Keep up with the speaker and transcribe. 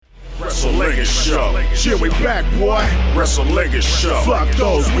WrestleLegend Show. Shit, we back, boy. WrestleLegend Show. Fuck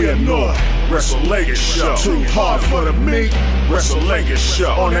those, we annoy. WrestleLegend Show. Too hard for the meat. WrestleLegend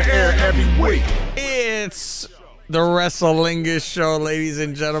Show. On the air every week. It's the WrestleLingus Show, ladies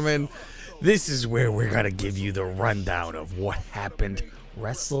and gentlemen. This is where we're going to give you the rundown of what happened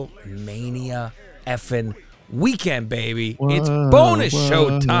WrestleMania effing weekend, baby. It's bonus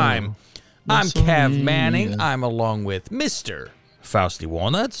show time. I'm Cav Manning. I'm along with Mr. Fausty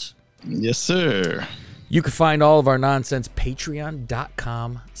Walnuts. Yes, sir. You can find all of our nonsense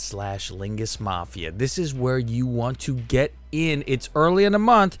patreon.com/Lingus Mafia. This is where you want to get in. It's early in the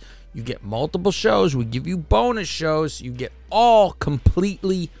month. You get multiple shows. We give you bonus shows. You get all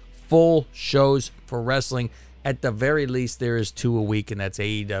completely full shows for wrestling. At the very least, there is 2 a week, and that's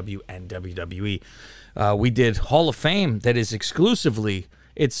AEW and WWE. We did Hall of Fame that is exclusively,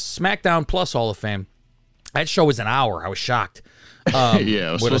 it's SmackDown plus Hall of Fame. That show was an hour. I was shocked. Yeah,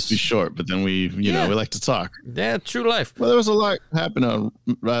 it was supposed to be short, but then we like to talk. Yeah, true life. Well, there was a lot happening on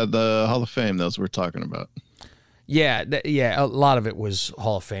the Hall of Fame that we're talking about. Yeah, a lot of it was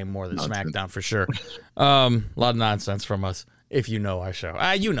Hall of Fame more than SmackDown for sure. A lot of nonsense from us, if you know our show.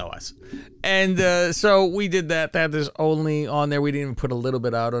 You know us. And so we did that. That is only on there. We didn't even put a little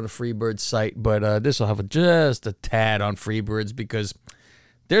bit out on the Freebirds site, but this will have just a tad on Freebirds because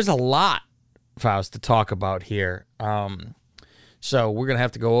there's a lot, Faust, to talk about here. So we're going to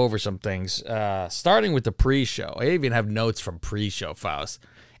have to go over some things, starting with the pre-show. I even have notes from pre-show, Faust.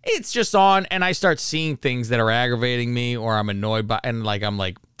 It's just on, and I start seeing things that are aggravating me or I'm annoyed by, and I'm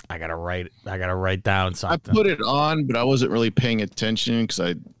like, I gotta write down something. I put it on, but I wasn't really paying attention because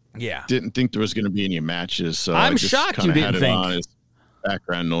I didn't think there was going to be any matches. So I'm I just shocked you didn't had think. it on as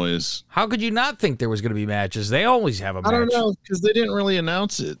background noise. How could you not think there was going to be matches? They always have a match. I don't know because they didn't really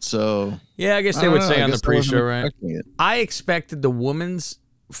announce it. So yeah, I guess they would say on the pre-show, right? It. I expected the women's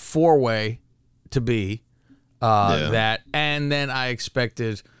 4-way to be that, and then I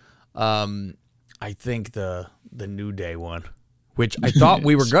expected, I think the New Day one, which I thought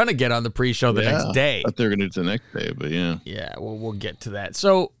we were gonna get on the pre-show the next day. I thought they were gonna do it the next day, but yeah. Yeah, well, we'll get to that.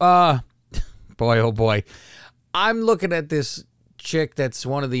 So, boy, oh boy, I'm looking at this chick that's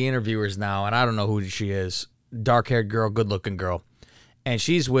one of the interviewers now, and I don't know who she is. Dark-haired girl, good-looking girl, and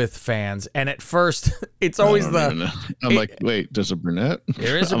she's with fans. And at first, it's always I'm like, wait, there's a brunette?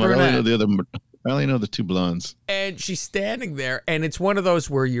 There is a brunette. I only know the 2 blondes. And she's standing there, and it's one of those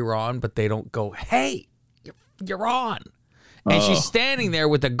where you're on, but they don't go, hey, you're on. And she's standing there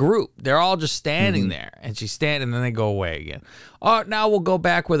with a group. They're all just standing there. And she's standing, and then they go away again. Oh, now we'll go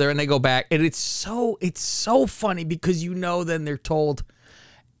back with her, and they go back. And it's so funny because then they're told,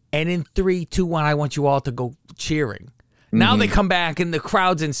 and in 3, 2, 1, I want you all to go cheering. Now they come back, and the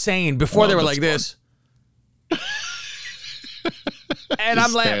crowd's insane. Before they were like this. And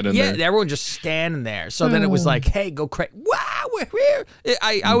I'm like, everyone just standing there. So then it was like, hey, go crazy. Wow, we're here.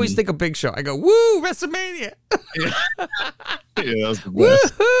 I always think of Big Show. I go, woo, WrestleMania. Yeah, that was the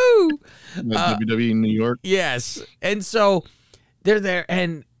best. Woohoo! WWE in New York. Yes. And so they're there,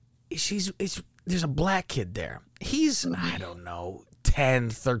 and there's a black kid there. He's, I don't know, 10,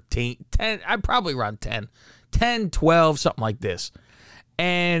 13, 10, I'm probably around 10, 12, something like this.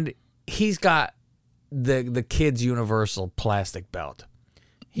 And he's got the kid's universal plastic belt.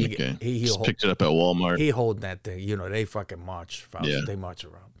 He picked it up at Walmart. He holding that thing. They fucking march. Yeah. They march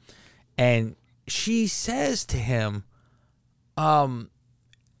around. And she says to him,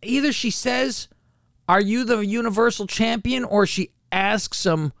 either she says, are you the universal champion? Or she asks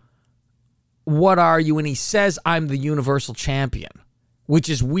him, what are you? And he says, I'm the universal champion, which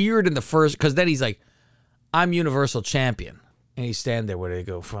is weird in the first, because then he's like, I'm universal champion. And he's standing there where they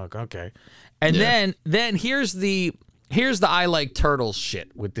go, fuck, okay. And then here's the I like turtles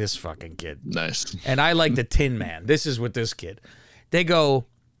shit with this fucking kid. Nice. And I like the Tin Man. This is with this kid. They go,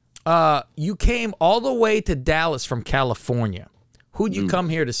 you came all the way to Dallas from California. Who'd you come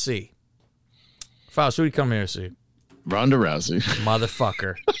here to see? Faust, who'd you come here to see? Ronda Rousey.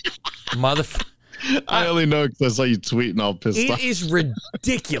 Motherfucker. I only know because I saw you tweeting all pissed off. It is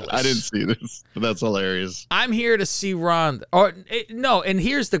ridiculous. I didn't see this, but that's hilarious. I'm here to see Ronda. No, and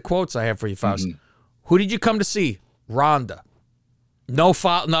here's the quotes I have for you, Faust. Who did you come to see? Ronda. No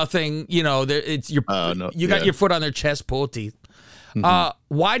fault, nothing. It's your. You got your foot on their chest, pull teeth.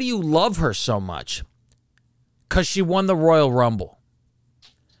 Why do you love her so much? Because she won the Royal Rumble.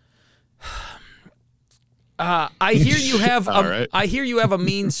 I hear you have. I hear you have a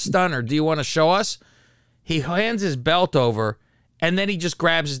mean stunner. Do you want to show us? He hands his belt over, and then he just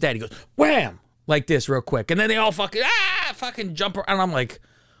grabs his dad. He goes, wham, like this real quick, and then they all fucking jump around. And I'm like,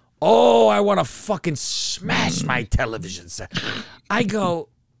 oh, I want to fucking smash my television set. I go,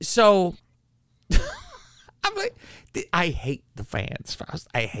 So I'm like, I hate the fans, Faust.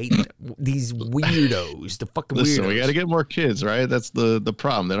 I hate these weirdos, the fucking weirdos. Listen, we got to get more kids, right? That's the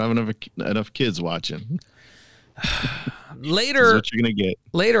problem. They don't have enough kids watching. Later, what you're gonna get.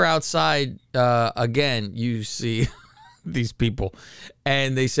 Later outside, again, you see these people,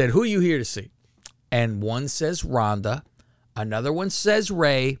 and they said, "Who are you here to see?" And one says Rhonda, another one says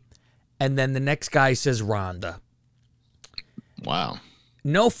Ray, and then the next guy says Rhonda. Wow.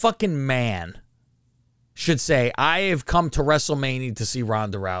 No fucking man should say, "I have come to WrestleMania to see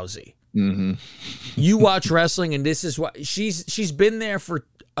Ronda Rousey." Mm-hmm. You watch wrestling, and this is what she's been there for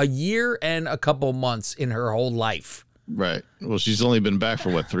a year and a couple months in her whole life. Right. Well, she's only been back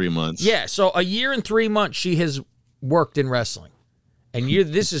for 3 months. Yeah. So a year and 3 months she has worked in wrestling, and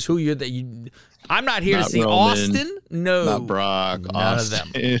this is who you're that you. I'm not here to see Roman, Austin. No, not Brock. None Austin.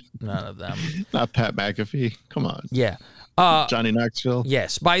 of them. None of them. Not Pat McAfee. Come on. Yeah. Johnny Knoxville.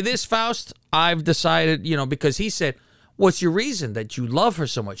 Yes. By this, Faust, I've decided, because he said, "What's your reason that you love her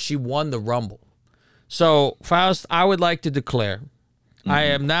so much? She won the Rumble." So, Faust, I would like to declare, I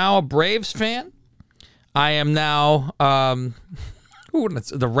am now a Braves fan. I am now the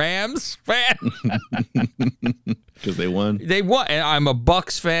Rams fan. Because they won. They won. And I'm a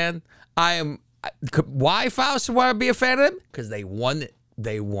Bucks fan. I am. Why, Faust, would I be a fan of them? Because they won.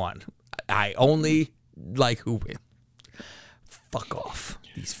 They won. I only like who win. Fuck off.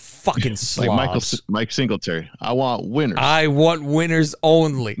 These fucking slobs. Like Mike Singletary. I want winners. I want winners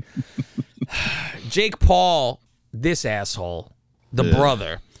only. Jake Paul, this asshole, the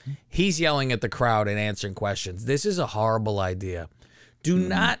brother, he's yelling at the crowd and answering questions. This is a horrible idea. Do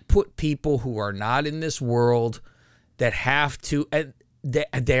not put people who are not in this world that have to,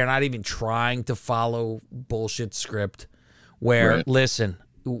 they're not even trying to follow bullshit script where, listen,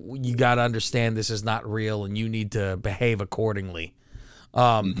 you got to understand this is not real and you need to behave accordingly.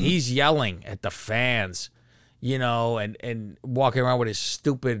 He's yelling at the fans, and walking around with his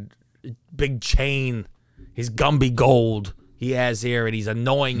stupid big chain, his Gumby gold he has here, and he's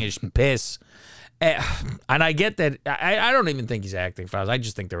annoying as piss. And I get that. I don't even think he's acting fast. I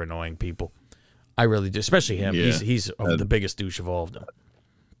just think they're annoying people. I really do, especially him. Yeah. He's the biggest douche of all of them.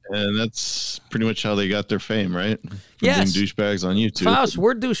 And that's pretty much how they got their fame, right? From being douchebags on YouTube. Faust,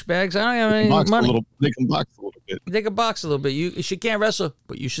 we're douchebags. I don't have any money. They can box a little bit. They can box a little bit. She can't wrestle,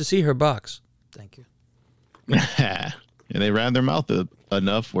 but you should see her box. Thank you. And they ran their mouth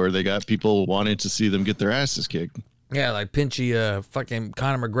enough where they got people wanting to see them get their asses kicked. Yeah, like pinchy fucking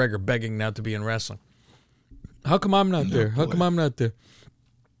Conor McGregor begging not to be in wrestling. How come I'm not there? How come I'm not there?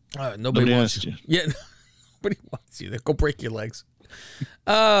 Nobody wants you. Yeah, nobody wants you. Go break your legs.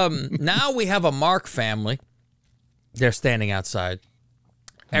 Now we have a Mark family. They're standing outside.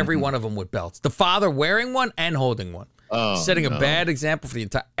 Every one of them with belts. The father wearing one and holding one. Setting a bad example for the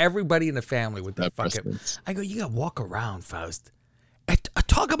entire everybody in the family with that fucking. I go, you gotta walk around, Faust.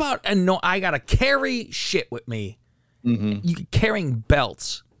 Talk about I gotta carry shit with me. You carrying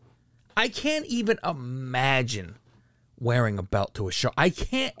belts. I can't even imagine wearing a belt to a show. I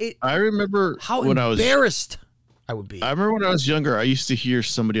can't. I remember how embarrassed I would be. I remember when I was younger, I used to hear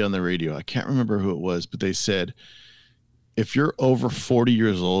somebody on the radio. I can't remember who it was, but they said, if you're over 40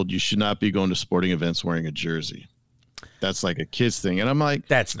 years old, you should not be going to sporting events wearing a jersey. That's like a kid's thing. And I'm like,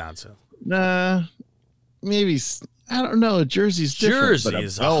 that's nonsense. Nah, maybe. I don't know. A jersey's different. Jersey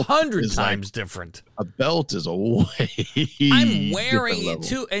is 100 times different. A belt is a way. I'm wearing it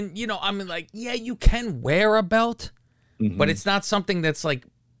too. And, I'm like, yeah, you can wear a belt, but it's not something that's like,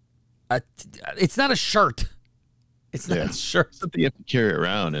 it's not a shirt. It's not a shirt. It's something you have to carry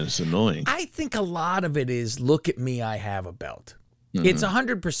around, and it's annoying. I think a lot of it is, look at me, I have a belt. It's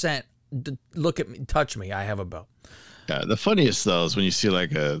 100% look at me, touch me, I have a belt. Yeah, the funniest, though, is when you see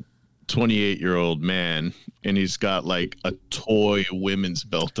like a 28-year-old man and he's got like a toy women's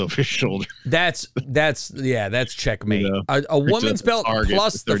belt over his shoulder. That's checkmate. A woman's belt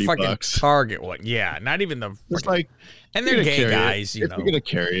plus the fucking Target one. Yeah, not even the. It's like, and they're gay guys. If you're gonna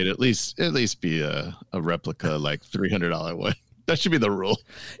carry it, at least be a replica, like $300 one. That should be the rule.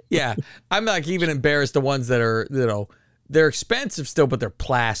 Yeah, I'm like even embarrassed the ones that are they're expensive still, but they're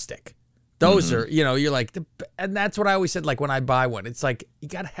plastic. Those are, you're like, and that's what I always said, like when I buy one, it's like, you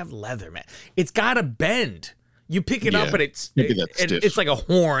got to have leather, man. It's got to bend. You pick it up and it's like a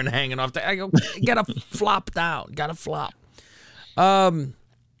horn hanging off. I go, you got to flop down. Got to flop.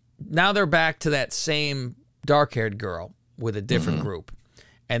 Now they're back to that same dark-haired girl with a different group.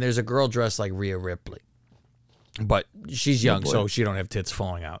 And there's a girl dressed like Rhea Ripley. But she's young, so she don't have tits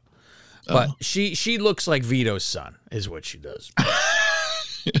falling out. But she looks like Vito's son, is what she does.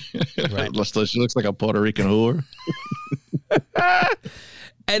 Right. She looks like a Puerto Rican whore.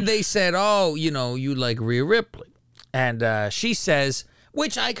 And they said, oh, you like Rhea Ripley. And she says,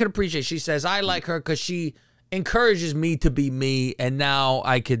 which I could appreciate. She says, I like her because she encourages me to be me, and now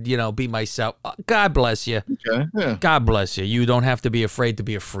I could, be myself. God bless you. Okay. Yeah. God bless you. You don't have to be afraid to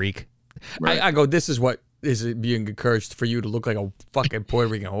be a freak. Right. I go, this is what is it being encouraged for you to look like a fucking Puerto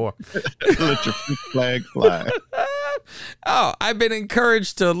Rican whore. Let your freak flag fly. Oh, I've been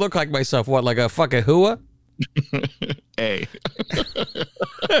encouraged to look like myself. What, like a fucking hua? Hey.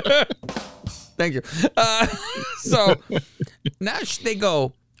 Thank you. So now they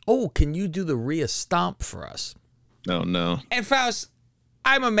go, oh, can you do the Rhea stomp for us? No. And Faust,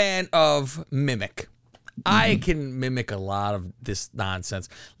 I'm a man of mimic. I can mimic a lot of this nonsense.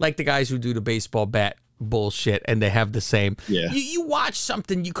 Like the guys who do the baseball bat bullshit and they have the same. Yeah. You watch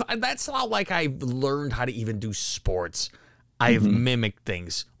something, that's how like I've learned how to even do sports. I've mimicked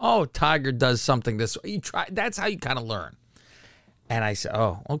things. Oh, Tiger does something this way. You try. That's how you kind of learn. And I said,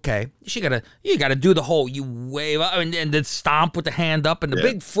 oh, okay. You gotta do the whole, you wave up and then stomp with the hand up and the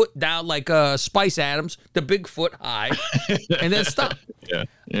big foot down like Spice Adams, the big foot high, and then stomp.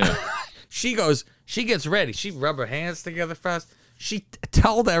 Yeah. She gets ready. She rub her hands together fast. She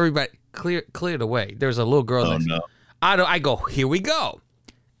told everybody, clear the way. There's a little girl. Oh, no. I go, here we go.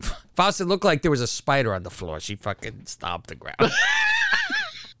 Faust, it looked like there was a spider on the floor. She fucking stomped the ground.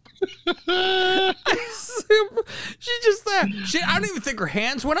 She just I don't even think her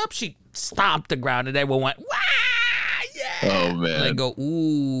hands went up. She stomped the ground and everyone went, wah, yeah. Oh, man. And I go,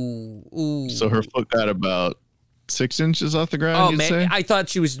 ooh. So her foot got about 6 inches off the ground, Oh, you'd man. say? I thought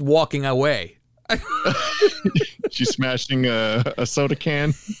she was walking away. She's smashing a soda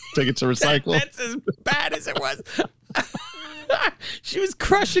can, take it to recycle. That's as bad as it was. She was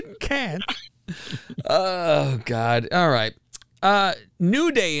crushing cans. Oh, God. All right.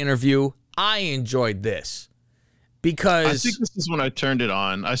 New Day interview. I enjoyed this because I think this is when I turned it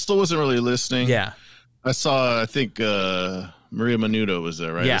on. I still wasn't really listening. Yeah. I think Maria Menudo was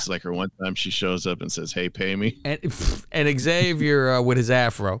there, right? Yeah. It's like her one time she shows up and says, hey, pay me. And Xavier with his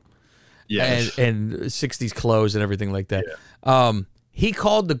afro. Yes. And 60s clothes and everything like that. Yeah. He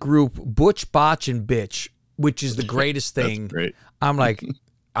called the group Butch, Botch, and Bitch, which is the greatest thing. That's great. I'm like,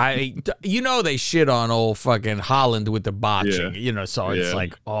 they shit on old fucking Holland with the botching, so it's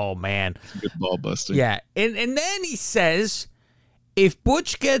like, oh, man. Good ball busting. Yeah. And then he says, if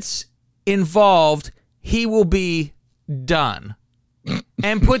Butch gets involved, he will be done.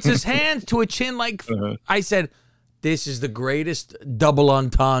 And puts his hand to a chin like, I said, this is the greatest double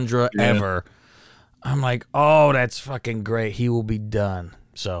entendre ever. I'm like, oh, that's fucking great. He will be done.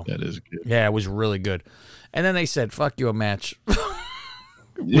 So that is good. Yeah, it was really good. And then they said, fuck you, a match.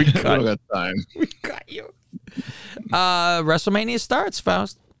 We don't got time. We got you. WrestleMania starts,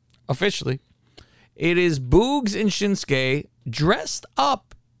 Faust. Officially. It is Boogs and Shinsuke dressed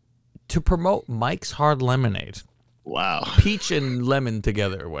up to promote Mike's Hard Lemonade. Wow. Peach and lemon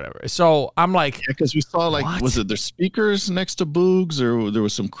together or whatever. So I'm like, yeah, because we saw what? Was it their speakers next to Boogs or there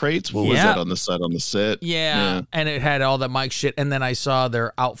was some crates? What was that on the side on the set? Yeah. And it had all that Mike shit. And then I saw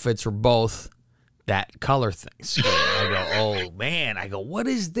their outfits were both that color thing. So I go, oh man. I go, what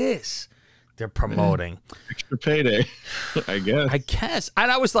is this? They're promoting. Extra payday, I guess.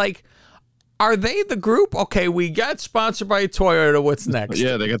 And I was like, are they the group? Okay, we got sponsored by Toyota. What's next?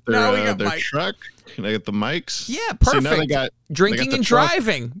 Yeah, they got their truck. They got the mics. Yeah, perfect. See, now they got drinking and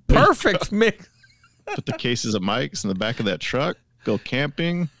driving. Perfect mix. Put the cases of mics in the back of that truck. Go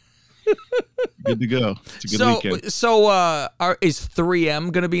camping. Good to go. It's a good weekend. So, is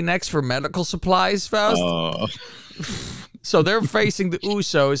 3M going to be next for medical supplies, Faust? Oh. So they're facing the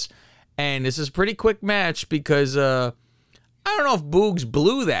Usos, and this is a pretty quick match because I don't know if Boogs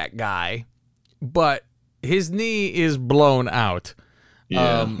blew that guy, but his knee is blown out.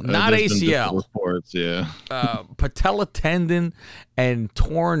 Yeah, not ACL. Reports, yeah. Patella tendon and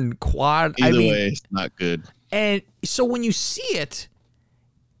torn quad. Either way, it's not good. And so when you see it,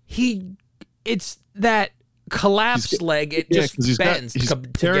 it's that collapsed leg. It just bends he's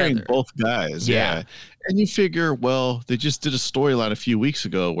carrying both guys. Yeah. And you figure, well, they just did a storyline a few weeks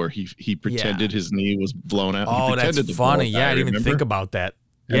ago where he pretended his knee was blown out. Oh, that's funny. Yeah, I didn't even think about that.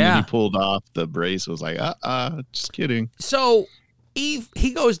 And then he pulled off the brace. Was like, just kidding. So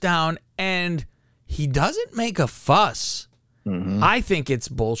he goes down and he doesn't make a fuss. Mm-hmm. I think it's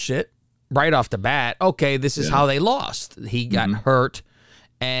bullshit right off the bat. Okay, this is how they lost. He got hurt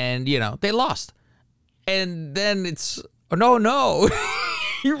and, they lost. And then it's, no.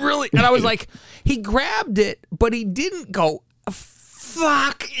 He really, and I was like, he grabbed it, but he didn't go,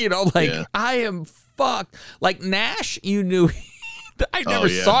 fuck, I am fucked. Like Nash, you knew I never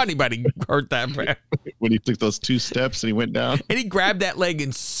saw anybody hurt that bad. When he took those 2 steps and he went down. And he grabbed that leg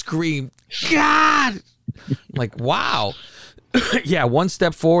and screamed, God! Like, wow. Yeah, 1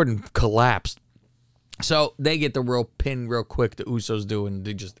 step forward and collapsed. So they get the real pin real quick, the Usos do, and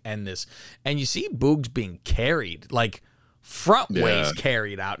they just end this. And you see Boogs being carried, like front ways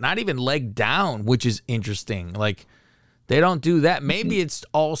carried out, not even leg down, which is interesting. Like, they don't do that. Maybe it's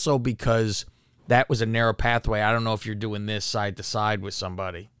also because that was a narrow pathway. I don't know if you're doing this side to side with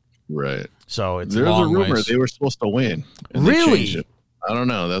somebody. Right. So it's There's a rumor ways. They were supposed to win. And Really? They changed it. I don't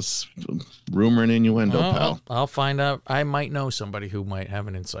know. That's rumor and innuendo, pal. I'll find out. I might know somebody who might have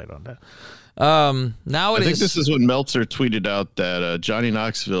an insight on that. Now I think this is when Meltzer tweeted out that Johnny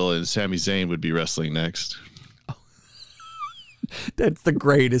Knoxville and Sami Zayn would be wrestling next. That's the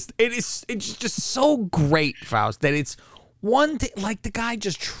greatest. It's just so great, Faust, that it's one thing, like the guy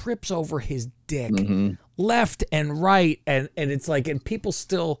just trips over his dick left and right, and it's like, and people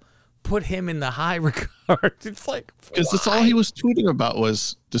still put him in the high regard. It's like, because that's all he was tweeting about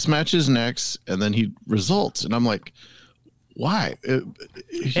was this match is next, and then he results, and I'm like, why?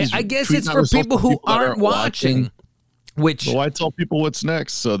 I guess it's for people who aren't watching. Which, but why tell people what's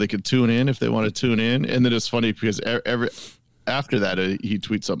next so they can tune in if they want to tune in? And then it's funny because after that he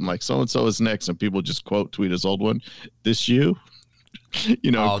tweets something like so and so is next, and people just quote tweet his old one. This you,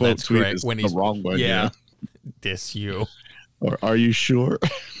 quote that's tweet great. is When the he's wrong one. Yeah, this you. Or are you sure?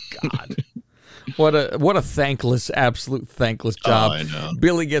 God. What a thankless, absolute thankless job. Oh, I know.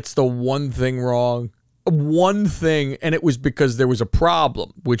 Billy gets the one thing wrong. One thing, and it was because there was a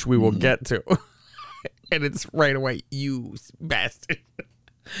problem, which we will get to. And it's right away, you bastard.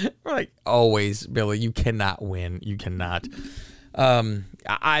 We're like, always, Billy, you cannot win. You cannot.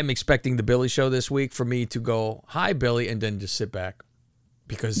 I'm expecting the Billy show this week for me to go, hi, Billy, and then just sit back.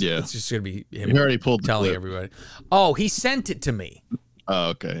 Because it's just going to be him he already pulled telling the clip. everybody. Oh, he sent it to me. Oh,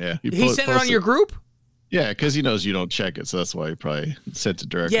 okay, yeah. He sent it on your group? Yeah, because he knows you don't check it, so that's why he probably sent it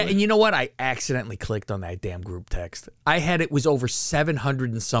directly. Yeah, and you know what? I accidentally clicked on that damn group text. I had it was over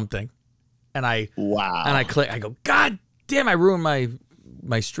 700 and something, and I click. I go, God damn! I ruined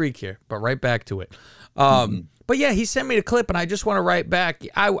my streak here. But right back to it. But yeah, he sent me the clip, and I just want to write back.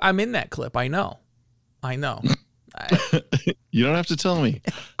 I'm in that clip. I know. You don't have to tell me.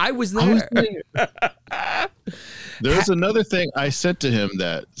 I was there. There's another thing I sent to him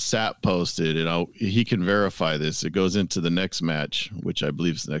that Sap posted, and he can verify this. It goes into the next match, which I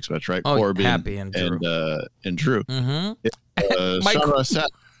believe is the next match, right? Oh, Corbin Happy and Drew. And Drew. Mm-hmm.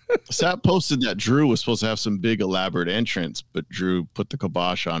 Sap posted that Drew was supposed to have some big elaborate entrance, but Drew put the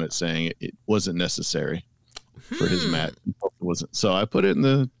kibosh on it, saying it wasn't necessary for his match. It wasn't. So I put it in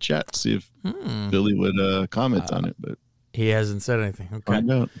the chat to see if Billy would comment on it, but he hasn't said anything. Okay.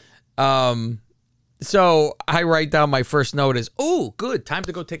 Find out. So I write down my first note is, oh, good, time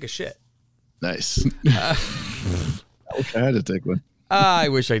to go take a shit. Nice. I wish I had to take one. I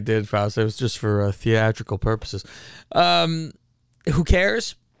wish I did, Faust. It was just for theatrical purposes. Who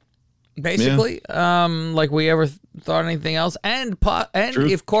cares? Basically, like we ever thought anything else. And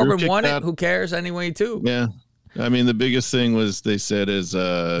if Corbin won it, who cares anyway, too? Yeah. I mean, the biggest thing was they said is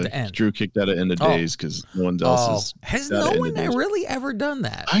Drew kicked out of End of Days because no one else has no one really ever done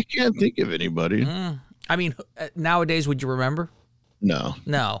that. I can't think of anybody. I mean, nowadays, would you remember?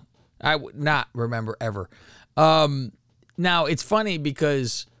 No, I would not remember ever. Now it's funny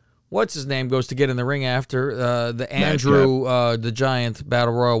because what's his name goes to get in the ring after the Andrew the Giant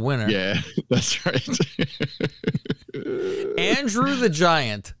Battle Royal winner. Yeah, that's right. Andrew the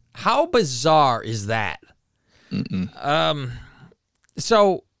Giant. How bizarre is that?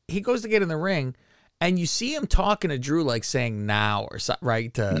 So he goes to get in the ring, and you see him talking to Drew, like saying now or something,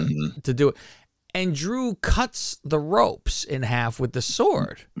 right? To do it. And Drew cuts the ropes in half with the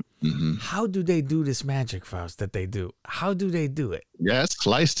sword. How do they do this magic, Faust, that they do? How do they do it? Yeah,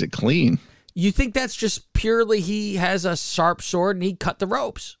 sliced it clean. You think that's just purely he has a sharp sword and he cut the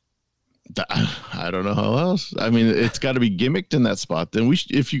ropes? I don't know how else. I mean, it's got to be gimmicked in that spot. Then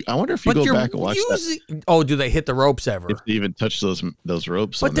I wonder if you go back and watch that. Oh, do they hit the ropes ever? If they even touch those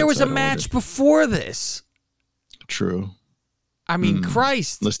ropes. But there was a match before this. True. I mean,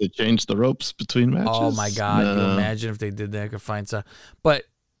 Christ. Unless they changed the ropes between matches. Oh my God! No. Can you imagine if they did that? I could find some. But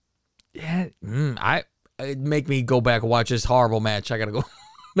yeah, it'd make me go back and watch this horrible match. I gotta go.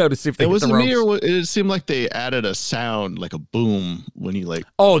 No, to see if they hit the ropes. Me, or it seemed like they added a sound, like a boom, when he like.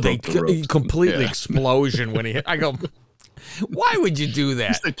 Oh, they completely explosion when he hit. I go, why would you do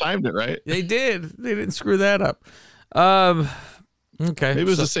that? They timed it right. They did. They didn't screw that up. Okay. Maybe it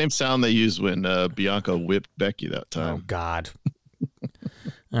was the same sound they used when Bianca whipped Becky that time. Oh God.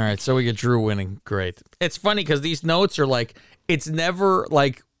 All right, so we get Drew winning. Great. It's funny because these notes are like, it's never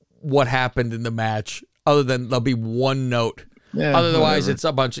like what happened in the match, other than there'll be one note. Yeah, Otherwise, whatever. it's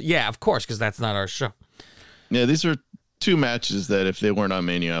a bunch of, of course, because that's not our show. Yeah, these are two matches that if they weren't on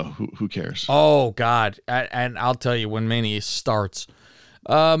Mania, who cares? Oh, God. And I'll tell you, when Mania starts,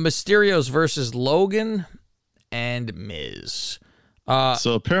 Mysterio's versus Logan and Miz.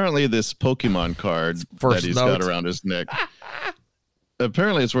 So apparently this Pokemon card First that he's note. got around his neck,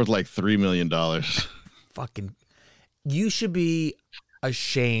 apparently it's worth like $3 million. Fucking, you should be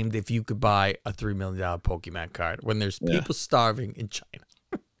ashamed if you could buy a $3 million Pokemon card when there's people starving in China.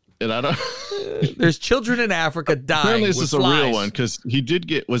 And I don't. There's children in Africa dying. Apparently this with is a flies. real one because he did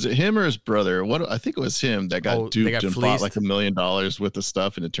get. Was it him or his brother? What I think it was him that got They duped got and fleeced? bought like $1 million worth of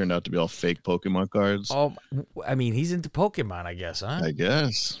stuff, and it turned out to be all fake Pokemon cards. Oh, I mean, he's into Pokemon, I guess, huh? I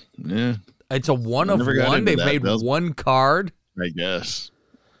guess. Yeah, It's a one of Never got one. into They've that. made That was- one card. I guess.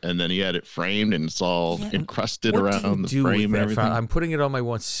 And then he had it framed, and it's all encrusted What around do you the do frame with and that? everything. I'm putting it on my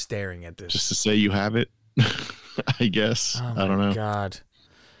one, staring at this. Just to say you have it. I guess. Oh I don't know. God.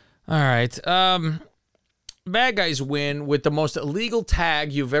 All right. Bad guys win with the most illegal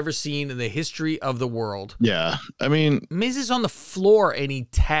tag you've ever seen in the history of the world. Yeah, I mean, Miz is on the floor and he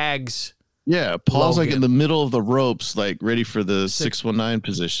tags. yeah. Paul's like Logan. in the middle of the ropes, like ready for the 619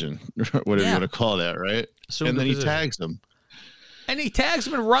 position, or whatever Yeah. you want to call that, right? Assume And the then he position. tags him. And he tags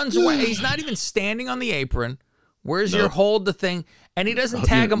him and runs away. He's not even standing on the apron. Where's your Nope. hold the thing? And he doesn't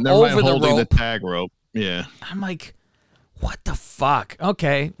tag him Never mind over the holding rope. the tag rope. Yeah. I'm like, what the fuck?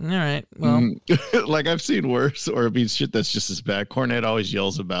 Okay. All right. Well, Like I've seen worse, or I mean shit that's just as bad. Cornette always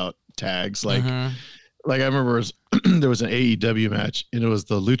yells about tags. Like I remember there was an AEW match, and it was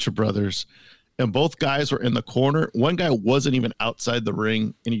the Lucha Brothers, and both guys were in the corner. One guy wasn't even outside the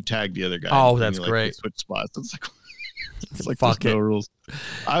ring, and he tagged the other guy. Oh, And that's he, like, great. Switch spots. It's like Fuck there's no rules.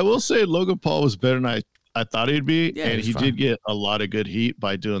 I will say Logan Paul was better than I thought he'd be, Yeah, and he's he fine. did get a lot of good heat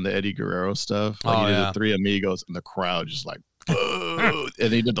by doing the Eddie Guerrero stuff. Like Oh, he did yeah. the Three Amigos, and the crowd just like, boo!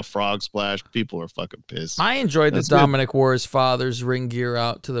 And he did the frog splash. People were fucking pissed. I enjoyed That's that good. Dominic wore his father's ring gear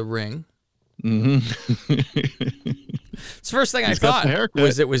out to the ring. It's the first thing I He's got thought the haircut.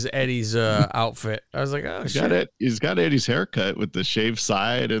 was it was Eddie's outfit. I was like, oh, He's shit. got it. He's got Eddie's haircut with the shaved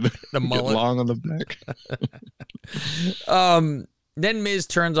side and The mullet. long on the back. Then Miz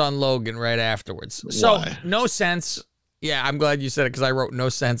turns on Logan right afterwards. So, Why? no sense. Yeah, I'm glad you said it because I wrote no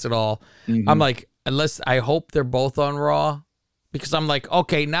sense at all. Mm-hmm. I'm like, unless I hope they're both on Raw because I'm like,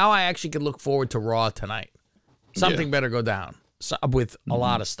 okay, now I actually can look forward to Raw tonight. Something better go down with a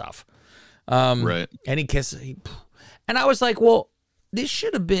lot of stuff. Right. And he kisses. And I was like, well, this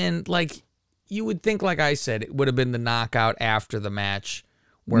should have been like, you would think, like I said, it would have been the knockout after the match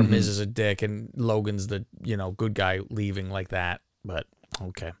where Miz is a dick and Logan's the, good guy leaving like that. But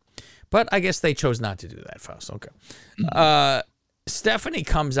okay. But I guess they chose not to do that, Faust. Okay. Stephanie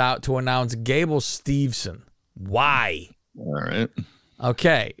comes out to announce Gable Steveson. Why? All right.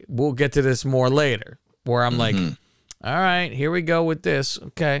 Okay. We'll get to this more later where I'm like, all right, here we go with this.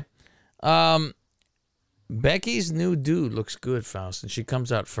 Okay. Becky's new dude looks good, Faust, and she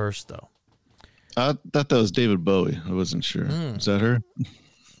comes out first, though. I thought that was David Bowie. I wasn't sure. Is that her?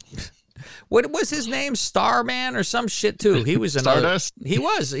 What was his name? Starman or some shit, too. He was another. Stardust? He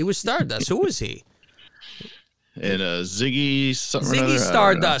was Stardust. Who was he? And Ziggy something or Ziggy other? I don't know.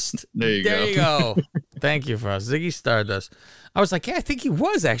 Stardust. There you There go. you go. Thank you, Faust. Ziggy Stardust. I was like, yeah, I think he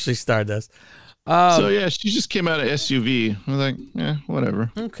was actually Stardust. So yeah, she just came out of SUV. I was like, yeah,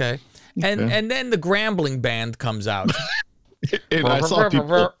 whatever. Okay. And then the Grambling Band comes out. And I saw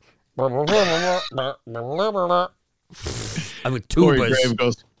people. With Corey tubas. Graves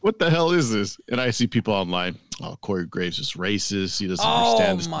goes, "What the hell is this?" And I see people online. Oh, Corey Graves is racist. He doesn't Oh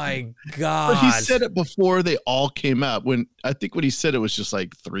understand this. my God. But he said it before they all came out. When I think when he said it was just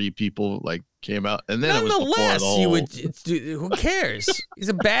like 3 people like came out, and then it was before Nonetheless, the whole who cares? He's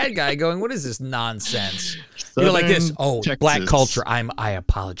a bad guy going, what is this nonsense? Like this. Southern Oh, Texas. black culture. I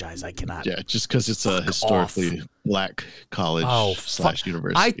apologize. I cannot. Yeah, just because it's a historically black college /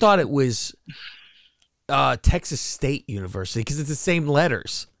 university. I thought it was Texas State University because it's the same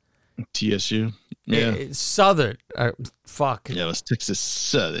letters. TSU. Yeah, It's Southern. Fuck. yeah, it was Texas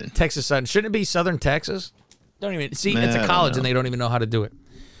Southern. Texas Southern. Shouldn't it be Southern Texas? Don't even see. It's I a don't college know. and they don't even know how to do it.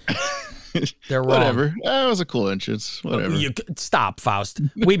 They're wrong. Whatever. That was a cool entrance. Whatever. Stop, Faust.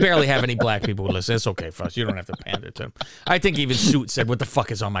 We barely have any black people who listen. It's okay, Faust. You don't have to pander to him. I think even Suit said, "What the fuck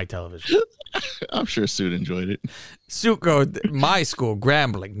is on my television?" I'm sure Suit enjoyed it. Suit go, my school,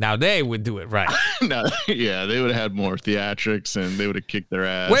 Grambling. Now they would do it right. No, yeah, they would have had more theatrics and they would have kicked their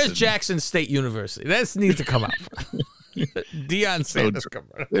ass. Where's and Jackson State University? That needs to come out. Deion Sanders come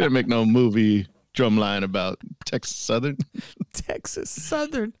out. They didn't make no movie drumline about Texas Southern. Texas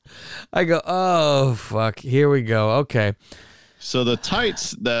Southern. I go, oh, fuck. Here we go. Okay. So the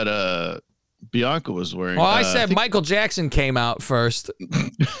tights that Bianca was wearing. Well, I said Michael Jackson came out first.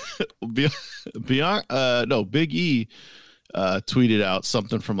 Big E tweeted out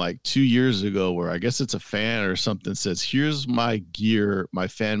something from like 2 years ago where I guess it's a fan or something says, here's my gear, my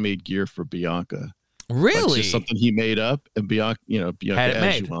fan-made gear for Bianca. Really? Like just something he made up, and Bianca, Had it as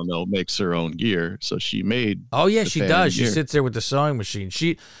made. you well know, makes her own gear. So she made. Oh, yeah, the she fan does. She gear. sits there with the sewing machine.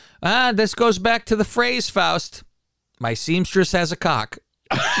 This goes back to the phrase, Faust. My seamstress has a cock.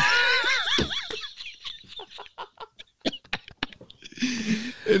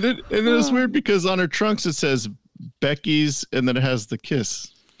 And then it's weird because on her trunks it says Becky's, and then it has the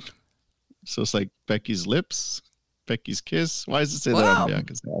kiss. So it's like Becky's lips, Becky's kiss. Why does it say that Well, on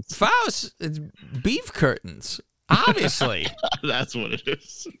Bianca's ass? Faust, it's beef curtains. Obviously. That's what it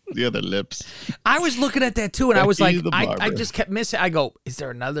is. The other lips. I was looking at that too, and I was Becky like, the I barber. just kept missing. I go, is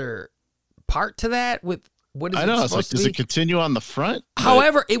there another part to that? With what is I it know. It's like, supposed to does be? it continue on the front?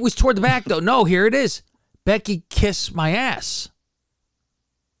 However, it was toward the back though. No, here it is. Becky, kiss my ass.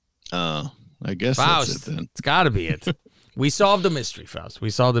 I guess Faust. that's it then. It's got to be it. We solved the mystery, Faust. We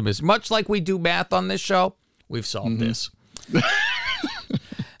solved the mystery. Much like we do math on this show, we've solved this.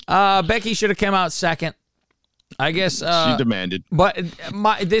 Becky should have come out second. I guess. She demanded. But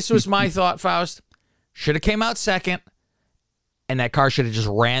this was my thought, Faust. Should have came out second, and that car should have just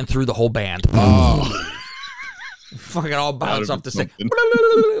ran through the whole band. Oh. Fucking all bounce off the stage.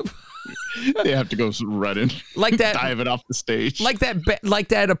 They have to go running, Like that. diving off the stage. Like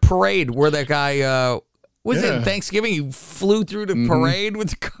that a parade where that guy was Yeah. it Thanksgiving? He flew through the parade with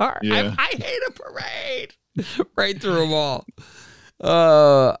the car. Yeah. I hate a parade. Right through them all.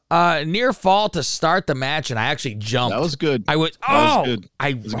 Near fall to start the match, and I actually jumped. That was good. I was That was good.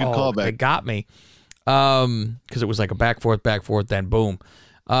 It was a good callback. It got me. Because it was like a back forth, then boom.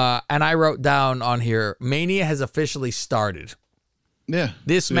 And I wrote down on here, Mania has officially started. Yeah.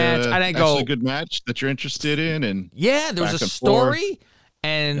 This match, and I go, actually a good match that you're interested in, and yeah, there was back a and story,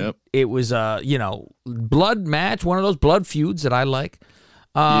 and Yep. it was blood match, one of those blood feuds that I like.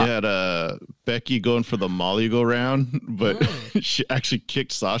 you had Becky going for the Molly go round, but she actually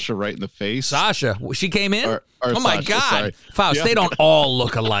kicked Sasha right in the face. Sasha, she came in. Or Oh my Sasha, God, sorry. Faust, Yeah. they don't all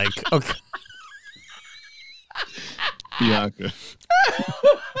look alike. Okay. Bianca.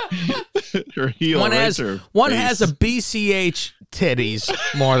 Her heel One right has to her one face. has a BCH titties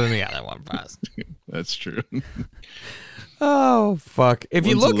more than the other one. Faust. That's true. Oh fuck! If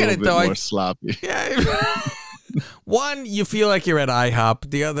you One's look a at little it though, bit more sloppy. one you feel like you're at IHOP.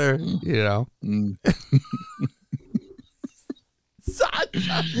 The other,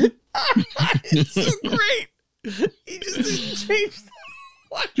 Sasha, it's so great. He just didn't change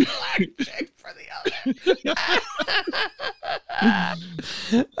one black chick for the other.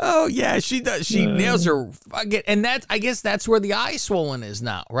 Oh yeah, she does. She nails her fucking, and I guess that's where the eye swollen is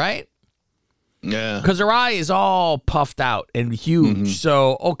now, right? Yeah. Because her eye is all puffed out and huge. Mm-hmm.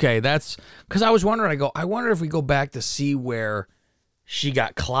 So, okay, that's because I was wondering. I wonder if we go back to see where she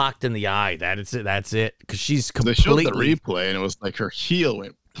got clocked in the eye. That's it. Because she's They showed completely. the replay, and it was like her heel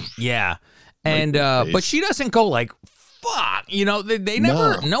went. Yeah. And, the but face. she doesn't go like, fuck. They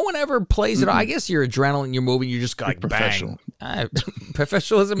never, no one ever plays it. I guess your adrenaline, you're moving, you just go like Professional. bang.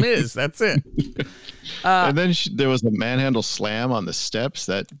 Professionalism is. That's it. And then there was a manhandle slam on the steps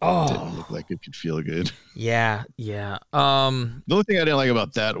that didn't look like it could feel good. Yeah. The only thing I didn't like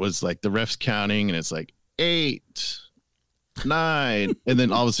about that was like the refs counting, and it's like 8, 9, and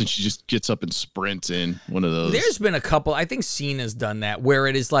then all of a sudden she just gets up and sprints in one of those. There's been a couple. I think Cena's done that where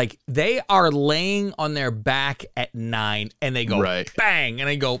it is like they are laying on their back at 9 and they go Right. bang and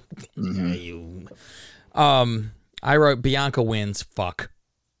they go. "Yeah, you." I wrote Bianca wins. Fuck.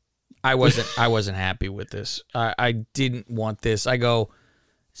 I wasn't happy with this. I didn't want this. I go.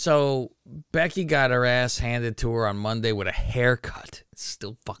 So Becky got her ass handed to her on Monday with a haircut. It's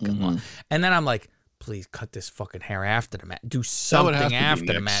still fucking long. And then I'm like, please cut this fucking hair after the match. Do would have something to be after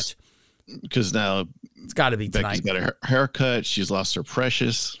the next. match. Because now It's got to be Becky's tonight. got her haircut. She's lost her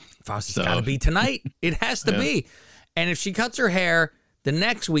precious. Faust, it's So- got to be tonight. It has to Yeah. be. And if she cuts her hair, the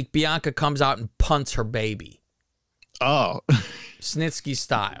next week Bianca comes out and punts her baby, Oh, Snitsky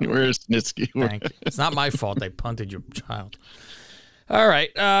style. where's Snitsky? Thank you. It's not my fault they punted your child. All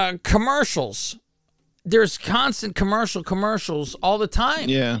right, commercials. There's constant commercials all the time.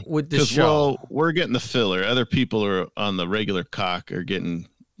 Yeah, with this 'cause, show. well, we're getting the filler. Other people are on the regular cock are getting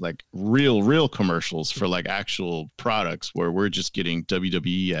like real commercials for like actual products, where we're just getting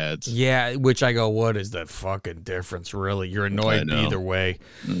WWE ads. Yeah, which I go, what is the fucking difference, really? You're annoyed know. either way.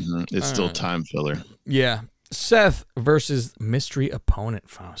 It's still time filler. Yeah. Seth versus mystery opponent,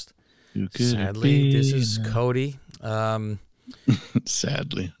 Faust. Who could it Sadly, be? this is Cody.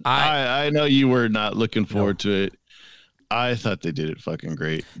 Sadly, I know you were not looking forward to it. I thought they did it fucking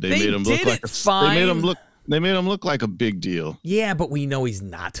great. They made him look like fine. They made him look like a big deal. Yeah, but we know he's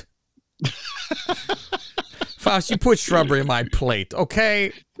not. Faust, you put shrubbery in my plate,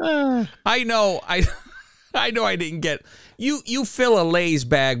 okay? I know I didn't get you fill a Lay's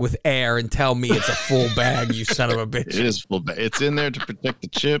bag with air and tell me it's a full bag, you son of a bitch. It is full bag. It's in there to protect the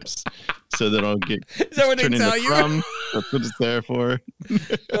chips so they don't get Is that what they turned into tell you? crumbs. That's what it's there for.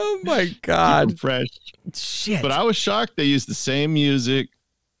 Oh my Keep God. 'em fresh. Shit. But I was shocked they used the same music,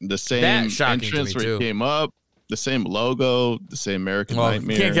 the same That's shocking to entrance me, where too. he came up, the same logo, the same American Well,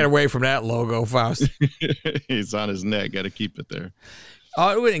 Nightmare. can't get away from that logo, Faust. He's on his neck. Got to keep it there. Oh,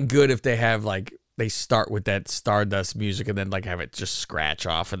 it would have been good if they have they start with that Stardust music and then have it just scratch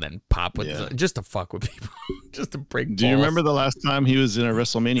off and then pop with just to fuck with people, just to break. Do you balls. remember the last time he was in a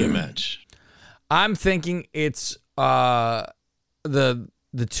WrestleMania match? I'm thinking it's the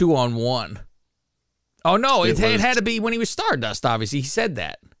 2-on-1. Oh no, it had to be when he was Stardust. Obviously, he said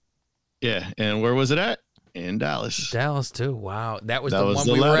that. Yeah, and where was it at? In Dallas. Dallas too. Wow, that was That the was one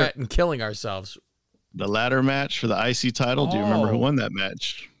the we were ladder. at and killing ourselves. The ladder match for the IC title. Do you remember who Oh. won that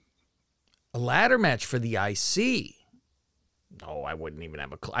match? A ladder match for the IC. No, I wouldn't even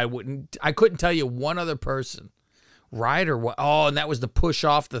have a clue. I couldn't tell you one other person. Ryder. What? Oh, and that was the push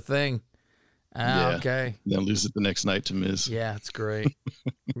off the thing. Yeah. Okay. Then lose it the next night to Miz. Yeah, it's great.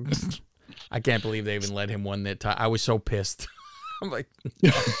 I can't believe they even let him win that time. I was so pissed. I'm like,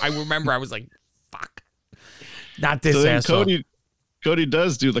 I remember I was like, fuck. Not this So then asshole. Cody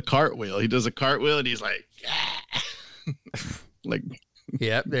does do the cartwheel. He does a cartwheel and he's like, like,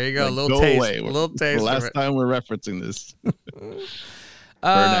 Yep, there you go. like, a little go taste. away. A little The taste. last of it. time we're referencing this for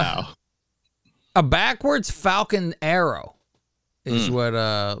Uh, now. A backwards Falcon arrow is what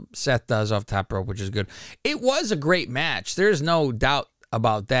Seth does off top rope, which is good. It was a great match. There's no doubt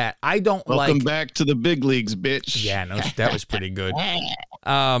about that. I don't Welcome like. back to the big leagues, bitch. Yeah, no, that was pretty good.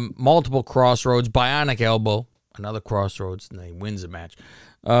 Multiple crossroads, bionic elbow, another crossroads, and then he wins the match.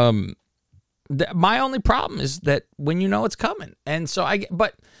 My only problem is that when you know it's coming, and so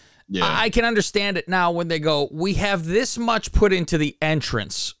Yeah. I can understand it now when they go, we have this much put into the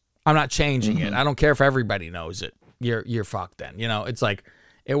entrance. I'm not changing it. I don't care if everybody knows it. You're fucked then. You know, it's like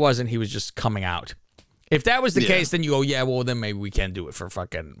it wasn't he was just coming out. If that was the case, then you go, yeah, well then maybe we can do it for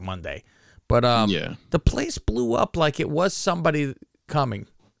fucking Monday. But Yeah. the place blew up like it was somebody coming.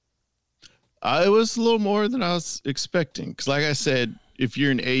 It was a little more than I was expecting. Because, like I said, if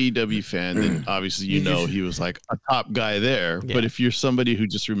you're an AEW fan, then obviously you know he was like a top guy there. Yeah. But if you're somebody who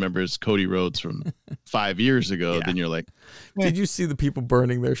just remembers Cody Rhodes from 5 years ago, Yeah. then you're like, Did you see the people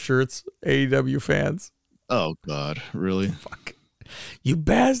burning their shirts? AEW fans. oh God, really? Fuck. You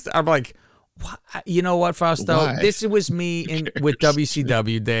bastard. I'm like, what? You know what, Fausto? Why? This was me with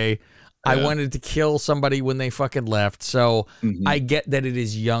WCW Day. I Yeah. wanted to kill somebody when they fucking left. So Mhm. I get that it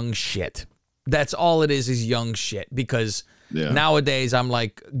is young shit. That's all it is young shit. Because Yeah. nowadays I'm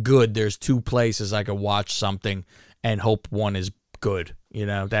like, good, there's two places I can watch something and hope one is good. You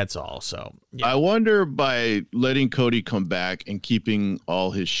know, that's all. So, yeah. I wonder by letting Cody come back and keeping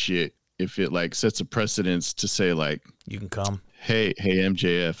all his shit, if it like sets a precedence to say like, You can come. hey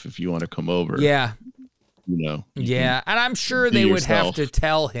MJF, if you want to come over, Yeah. you know, Yeah, and I'm sure be they would have yourself. to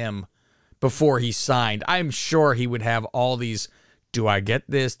tell him before he signed. I'm sure he would have all these. Do I get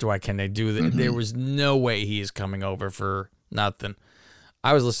this? Can I do that? There was no way he is coming over for nothing.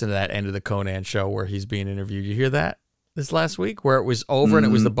 I was listening to that end of the Conan show where he's being interviewed. You hear that this last week where it was over and it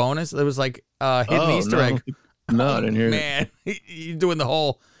was the bonus? It was like hidden Easter egg. No, I didn't hear it. Man, you're doing the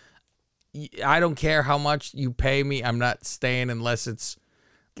whole. I don't care how much you pay me. I'm not staying unless it's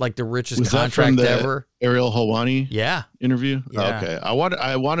like the richest Was that from contract the ever. Ariel Helwani Yeah. interview? Yeah. Okay. I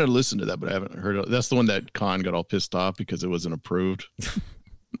wanted to listen to that, but I haven't heard it. That's the one that Khan got all pissed off because it wasn't approved.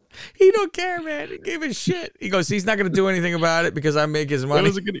 He don't care, man. He gave a shit. He goes, he's not going to do anything about it because I make his That money.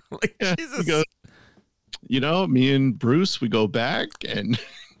 was a good, Like, yeah, Jesus. he goes, you know, me and Bruce, we go back and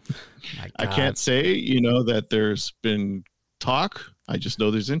My I God. can't say, that there's been talk. I just know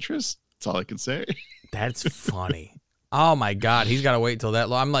there's interest. That's all I can say. That's funny. Oh my God. He's got to wait till that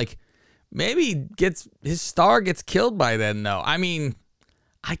long. I'm like, maybe his star gets killed by then, though. I mean,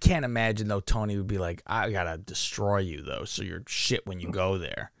 I can't imagine, though, Tony would be like, I got to destroy you, though, so you're shit when you go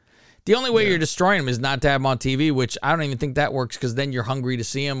there. The only way you're destroying him is not to have him on TV, which I don't even think that works because then you're hungry to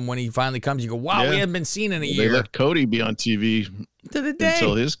see him when he finally comes. You go, wow, we Yeah. haven't been seen in a They year. let Cody be on TV To the day.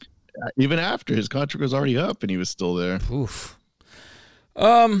 until even after his contract was already up and he was still there. Oof.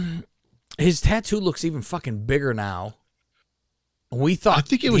 His tattoo looks even fucking bigger now. We thought I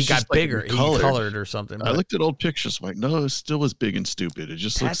think it was he got just, like, bigger. He colored. colored or something. I but looked at old pictures. I'm like, no, it still was big and stupid. It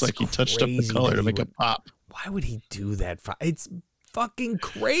just looks That's like he touched up the crazy color that to he make would- it pop. Why would he do that? It's fucking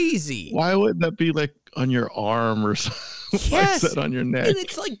crazy. Why wouldn't that be like on your arm or something Yes. like that on your neck? And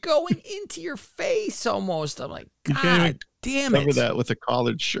it's like going into your face almost. I'm like, You can't even God damn Cover it. that with a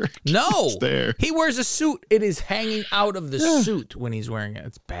collared shirt. No. It's there. He wears a suit. It is hanging out of the suit when he's wearing it.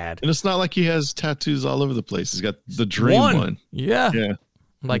 It's bad. And it's not like he has tattoos all over the place. He's got the dream one. Yeah. Yeah.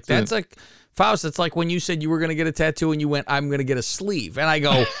 Like that's like Faust, it's like when you said you were going to get a tattoo and you went, I'm going to get a sleeve. And I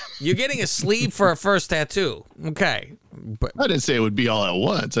go, you're getting a sleeve for a first tattoo. Okay. But I didn't say it would be all at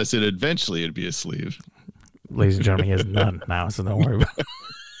once. I said eventually it'd be a sleeve. ladies and gentlemen, he has none now, so don't worry about it.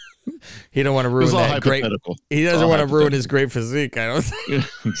 He don't want to It ruin was all that great. hypothetical. He doesn't All want to ruin his great physique. I don't think.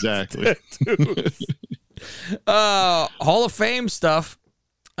 Exactly. Hall of Fame stuff.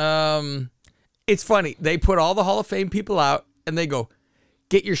 It's funny. They put all the Hall of Fame people out and they go,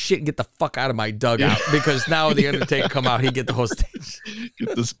 get your shit and get the fuck out of my dugout because now the Undertaker come out, he get the whole stage.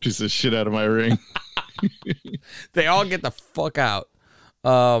 Get this piece of shit out of my ring. They all get the fuck out.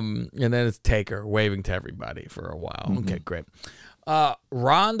 And then it's Taker waving to everybody for a while. Okay, great.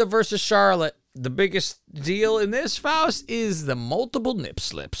 Ronda versus Charlotte. The biggest deal in this, Faust, is the multiple nip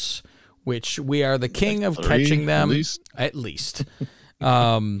slips, which we are the king of 3, catching them. at least.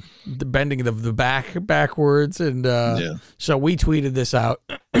 The bending of the backwards. And so we tweeted this out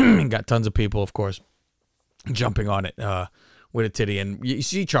and got tons of people, of course, jumping on it with a titty. And you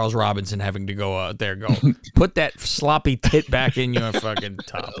see Charles Robinson having to go out there, go, put that sloppy tit back in your fucking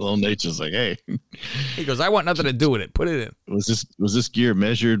top. Little Nature's like, hey, He goes, I want nothing to do with it. Put it in. was this gear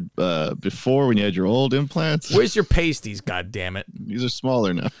measured before when you had your old implants? Where's your pasties, goddammit? These are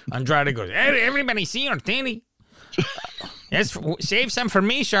smaller now. Andrade goes, hey, everybody see your titty. Yes, save some for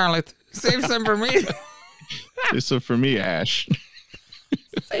me, Charlotte. Save some for me. So for me, Ash.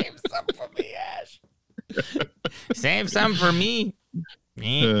 Save some for me, Ash. Save some for me.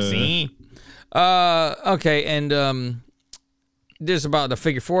 See? Okay, and there's about the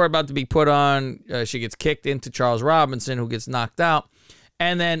figure 4 about to be put on. She gets kicked into Charles Robinson, who gets knocked out.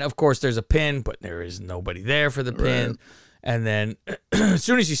 And then, of course, there's a pin, but there is nobody there for the pin. Right. And then as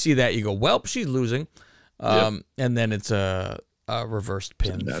soon as you see that, you go, well, she's losing. And then it's a reversed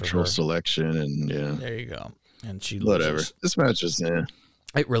pin. Natural for her. selection and There you go. And she loses. whatever. This match is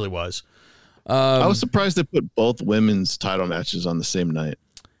It really was. I was surprised they put both women's title matches on the same night.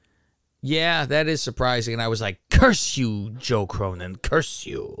 Yeah, that is surprising. And I was like, curse you, Joe Cronin, curse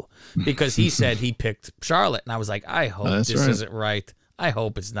you. Because he said he picked Charlotte. And I was like, I hope That's this right. isn't right. I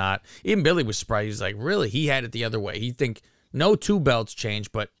hope it's not. Even Billy was surprised. He was like, really? He had it the other way. He'd think no 2 belts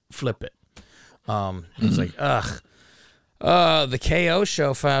change, but flip it. It's like, ugh. The KO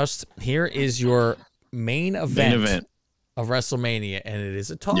show, Faust. Here is your main event of WrestleMania, and it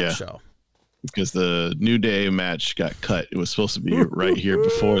is a talk show. Because the New Day match got cut. It was supposed to be right here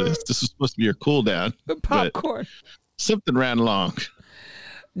before this. This was supposed to be your cool down. The popcorn. Something ran long.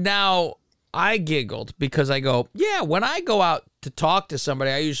 Now, I giggled because I go, yeah, when I go out to talk to somebody,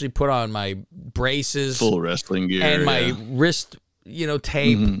 I usually put on my braces Full wrestling gear. and my wrist,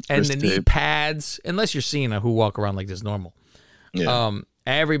 tape and wrist the knee tape. pads, unless you're Cena who walk around like this normal. Yeah.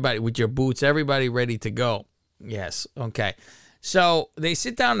 Everybody with your boots, everybody ready to go. Yes. Okay. So they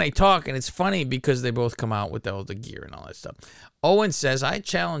sit down and they talk, and it's funny because they both come out with all the gear and all that stuff. Owen says, I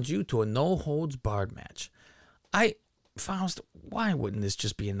challenge you to a no-holds-barred match. Faust, why wouldn't this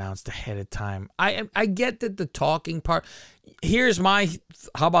just be announced ahead of time? I get that the talking part. Here's how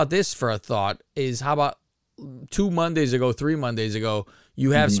about this for a thought, is how about 3 Mondays ago,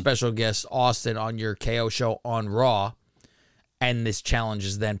 you have special guest Austin on your KO show on Raw, and this challenge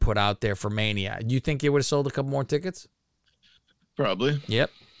is then put out there for Mania. Do you think it would have sold a couple more tickets? Probably.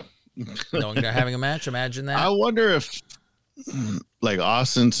 Yep. Knowing they're having a match, imagine that. I wonder if, like,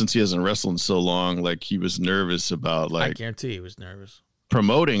 Austin, since he hasn't wrestled in so long, like, he was nervous about, I like, guarantee he was nervous.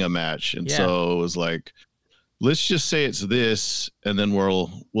 promoting a match. And so it was like, let's just say it's this, and then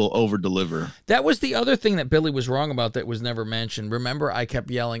we'll over-deliver. That was the other thing that Billy was wrong about that was never mentioned. Remember, I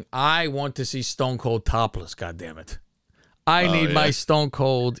kept yelling, I want to see Stone Cold topless, goddammit. I need my Stone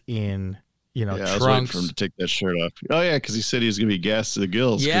Cold in, I was waiting trunks. for him to take that shirt off. Oh, yeah, because he said he was going to be gassed to the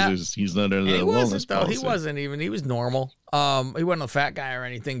gills because he's not under And the he wellness wasn't, though. policy. He wasn't even. He was normal. He wasn't a fat guy or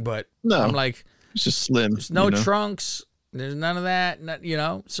anything, but No. I'm like, It's just slim. there's no trunks. There's none of that.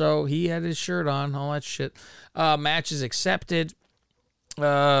 So he had his shirt on, all that shit. Match is accepted.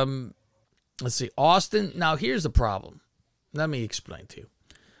 Let's see. Austin. Now, here's the problem. Let me explain to you.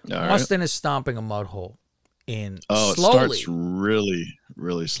 All right. Austin is stomping a mud hole in Oh, slowly. it starts really,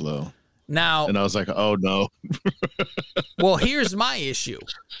 really slow. Now, And I was like, oh no. well, here's my issue.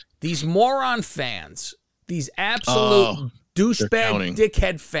 These moron fans, these absolute douchebag counting.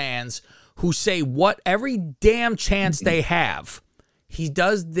 dickhead fans who say what every damn chance they have. He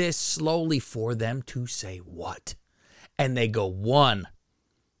does this slowly for them to say what? And they go 1,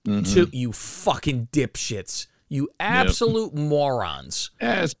 2, you fucking dipshits. You absolute morons.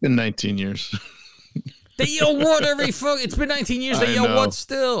 Yeah, it's been 19 years. They yell what every fuck? It's been 19 years. They I yell know. what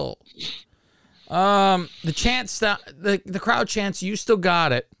still? The chants that the crowd chants, you still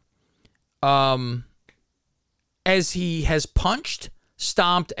got it. As he has punched,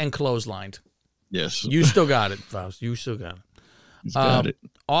 stomped, and clotheslined. Yes. You still got it, Faust. You still got it. He's got it.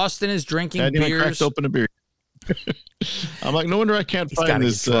 Austin is drinking I didn't even beers. cracked open a beer. I'm like, no wonder I can't gotta find get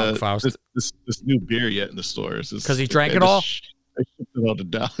this, drunk, Faust. this new beer yet in the stores. 'Cause he drank it all? I shipped it all to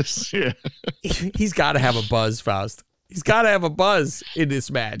Dallas. Yeah. He's got to have a buzz, Faust. He's got to have a buzz in this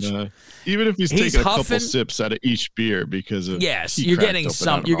match. Even if he's He's taking a huffing. couple sips out of each beer because of Yes, he you're cracked getting open, some.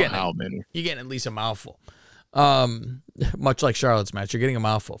 I don't You're know getting how many. You're getting at least a mouthful. Much like Charlotte's match, you're getting a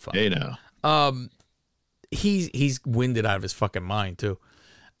mouthful. Faust. Hey now. He's winded out of his fucking mind too.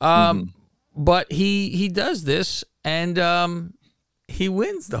 But he does this and he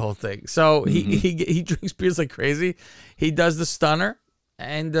wins the whole thing. So he drinks beers like crazy. He does the stunner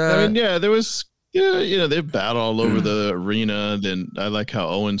and I mean, yeah, there was they battle all over the arena. Then I like how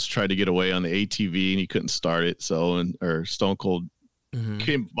Owens tried to get away on the ATV and he couldn't start it. So Stone Cold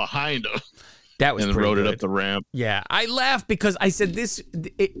came behind him that was and pretty rode good. it up the ramp. Yeah, I laughed because I said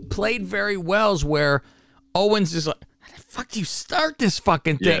it played very well where Owens is like, how the fuck do you start this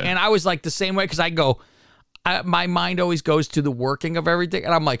fucking thing? Yeah. And I was like the same way because my mind always goes to the working of everything.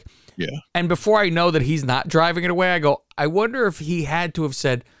 And I'm like, Yeah. and before I know that he's not driving it away, I go, I wonder if he had to have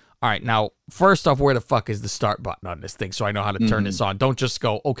said, all right, now, first off, where the fuck is the start button on this thing so I know how to turn this on? Don't just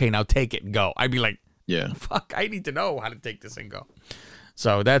go, okay, now take it and go. I'd be like, Yeah. fuck, I need to know how to take this and go.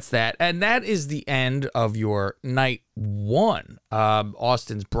 So that's that. And that is the end of your night 1.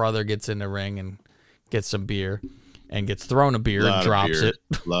 Austin's brother gets in the ring and gets some beer and gets thrown a beer and drops it.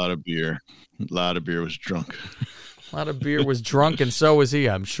 A lot of beer. A lot of beer was drunk. A lot of beer was drunk, and so was he,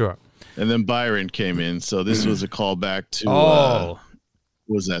 I'm sure. And then Byron came in. So this was a callback to,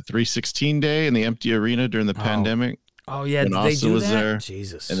 was that 316 day in the empty arena during the pandemic? Oh, yeah. When Did they Austin do was that? there,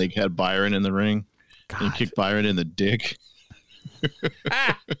 Jesus. And they had Byron in the ring. And God. he kicked Byron in the dick.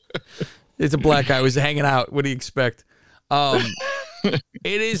 It's a black guy who was hanging out. What do you expect? It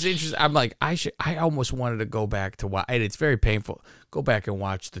is interesting. I'm like, I almost wanted to go back to watch, and it's very painful. Go back and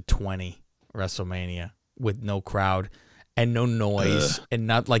watch the 20 WrestleMania with no crowd and no noise and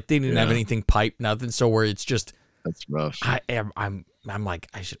not like they didn't have anything piped, nothing. So where it's just, That's rough. I'm like,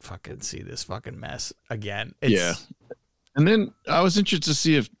 I should fucking see this fucking mess again. It's, Yeah. And then I was interested to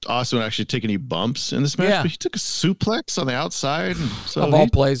see if Austin would actually take any bumps in this match, Yeah. but he took a suplex on the outside. And so of all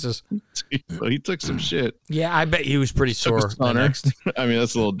places. he took some shit. Yeah, I bet he was pretty Took a sore the stunner. next. I mean,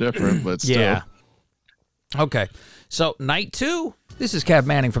 that's a little different, but still. Yeah. Okay. So, night 2. This is Cav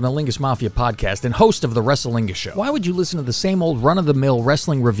Manning from the Lingus Mafia podcast and host of the WrestleLingus Show. Why would you listen to the same old run-of-the-mill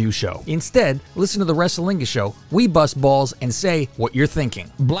wrestling review show? Instead, listen to the WrestleLingus Show. We bust balls and say what you're thinking.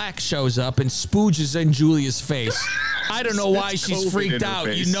 Black shows up and spooges in Julia's face. I don't know why she's COVID freaked in her out.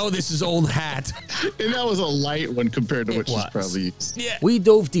 face. You know this is old hat. And that was a light one compared to what she's was. probably used. Yeah. We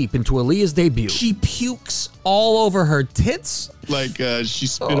dove deep into Aaliyah's debut. She pukes all over her tits. Like she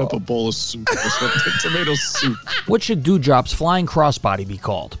spit up a bowl of soup or something, tomato soup. What should Dewdrop's flying crossbody be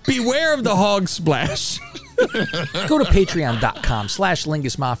called? Beware of the hog splash. Go to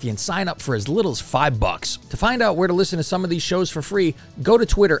patreon.com/Lingus Mafia and sign up for as little as $5. To find out where to listen to some of these shows for free, go to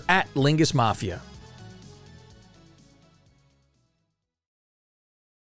Twitter @Lingus Mafia.